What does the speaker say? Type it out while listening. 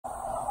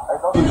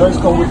The drinks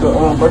come with the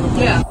burger.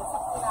 Yeah.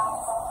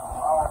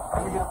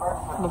 I'm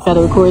gonna try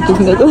to record this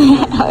nigga.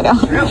 Hold on.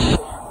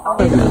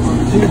 There you go.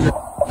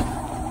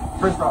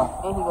 French fry.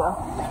 There you go.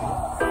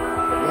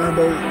 Man,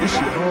 baby, this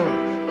shit hard.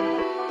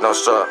 No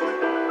stop. Yeah.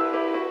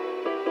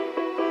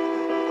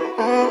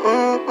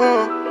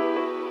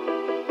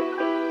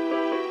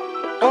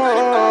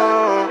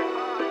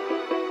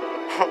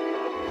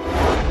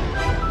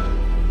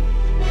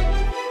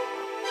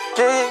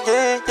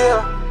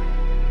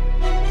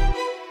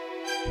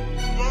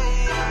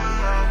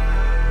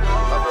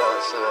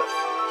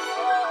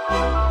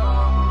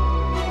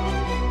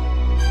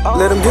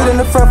 Let them get in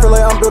the front, feel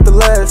like I'm built to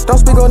last. Don't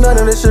speak on none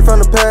of this shit from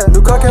the past.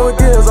 New car came with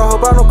gills, I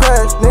hope I don't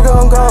crash. Nigga,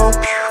 I'm gone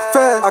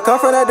fast. I come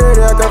from that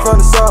dirty, I come from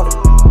the south.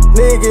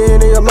 Nigga,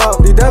 get in your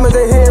mouth. These diamonds,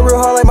 they hitting real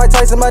hard like Mike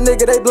Tyson. My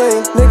nigga, they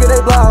bling. Nigga, they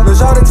blow. Lil'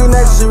 shawty too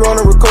nasty, she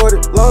wanna record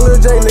it. Long Lil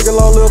J, nigga,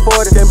 long Lil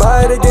 40. Can't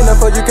buy it again,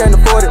 therefore you can't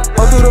afford it.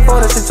 Hold through the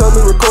phone and she told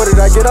me record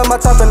it. I get on my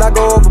top and I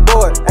go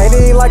overboard. Ain't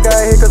even like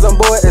I hit cause I'm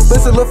bored.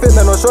 Expensive little fit,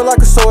 man, on short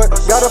like a sword.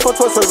 Got up for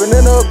 12, serving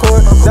in the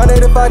Accord. Down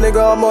 85, nigga,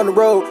 I'm on the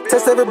road.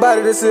 Test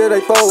everybody, this is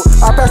they fold.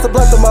 I pass the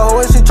blunt to my hoe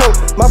and she choke.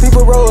 My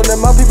people rollin'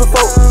 and my people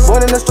folk.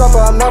 Born in the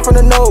stropper, I'm not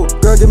from the node.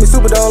 Girl, give me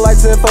super dome like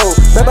 10-fold.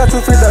 Bet by 2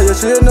 free throw, yeah,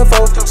 she in the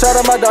fold. Shout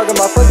out my dog and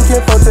my fucking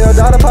kinfolk. Tell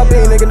daughter pop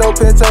in, nigga, no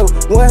pinto.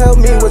 One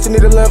help me, what you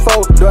need a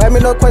lympho. Don't ask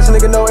me no question,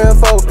 nigga, no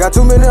info. Got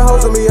too many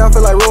hoes on me, I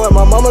feel like Roy.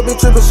 My mama be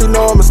trippin', she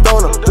know I'm a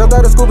stoner. Jumped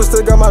out of school, but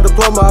still got my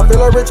diploma. I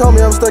feel like rich homie,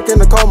 I'm stuck in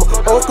the coma.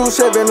 Old school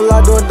chef in the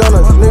lot doing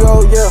donuts. Nigga,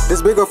 oh yeah,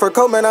 this big fur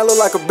coat, man, I look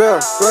like a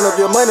bear. Run up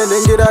your money,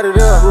 then get out of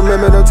there.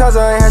 Remember them times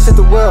I ain't had shit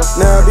to wear.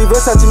 Now I be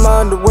Versace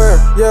my underwear.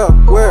 Yeah,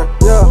 where?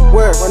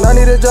 When I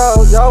need a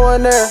job, y'all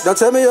wasn't there. Don't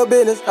tell me your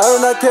business, I do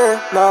not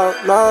care. No.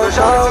 She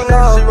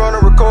wanna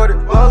record it.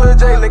 Long Lil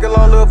J, nigga,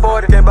 long Lil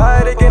 40. Can't buy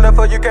it again,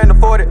 therefore you can't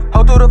afford it.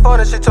 Hold through the phone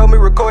and she told me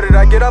record it.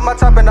 I get on my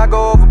top and I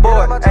go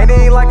overboard. Ain't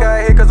even like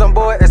I hit cause I'm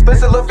bored.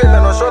 Expensive little feeling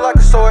on short like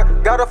a sword.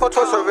 Got up for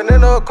 12, serving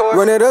in the Accord.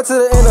 Run it up to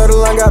the end of the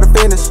line, gotta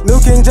finish.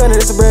 New King Janet,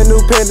 it's a brand new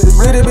pendant. This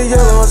really be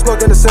yellow, I'm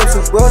smoking the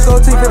Simpsons. Rose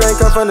gold teeth, it ain't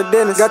come from the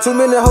dentist. Got too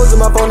many hoes in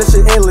my phone, this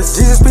shit endless.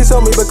 Jesus peace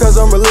on me because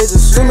I'm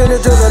religious. Too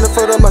many drugs on the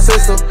foot of my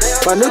system.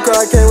 My new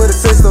car came with a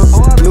system.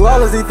 New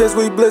Orleans defense,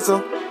 we blitz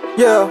 'em.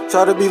 Yeah,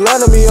 try to be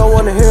lying to me, I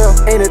wanna hear.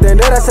 Anything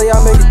that I say, I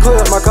make it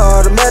clear. My car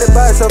automatic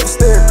by itself is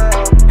steer.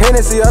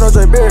 Hennessy, I don't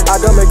drink beer. I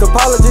don't make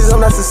apologies, I'm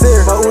not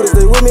sincere. My Oodles,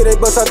 they with me, they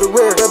bust out the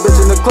rear. That bitch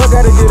in the club,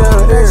 gotta get in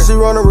her ear. She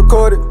wanna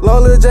record it.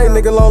 Long Lil J,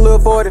 nigga, long Lil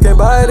 40. Can't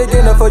buy it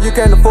again, therefore you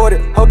can't afford it.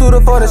 Hold through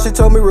the phone and she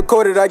told me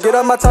record it. I get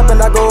on my top and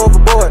I go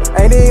overboard.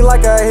 Ain't even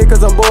like I hit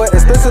cause I'm bored.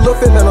 Expensive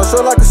little fit, man, on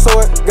short like a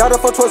sword. Got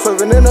up for 12,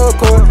 serving in the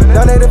Accord.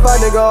 Down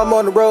 85, nigga, I'm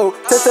on the road.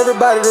 Test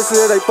everybody, this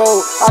is they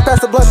fold. I pass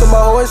the blunt to my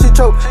hoe and she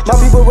choke. My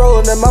people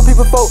rollin' and my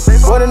people folk.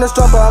 Born in the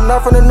stropper, I'm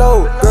not from the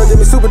node. Girl,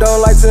 give me super dome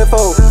like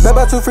 10-fold. Bet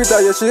by 2 free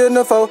throw, yeah, she in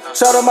the fold.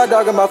 Shout out my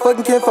dog and my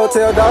fucking kinfolk.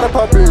 Tell daughter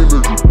pop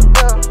in.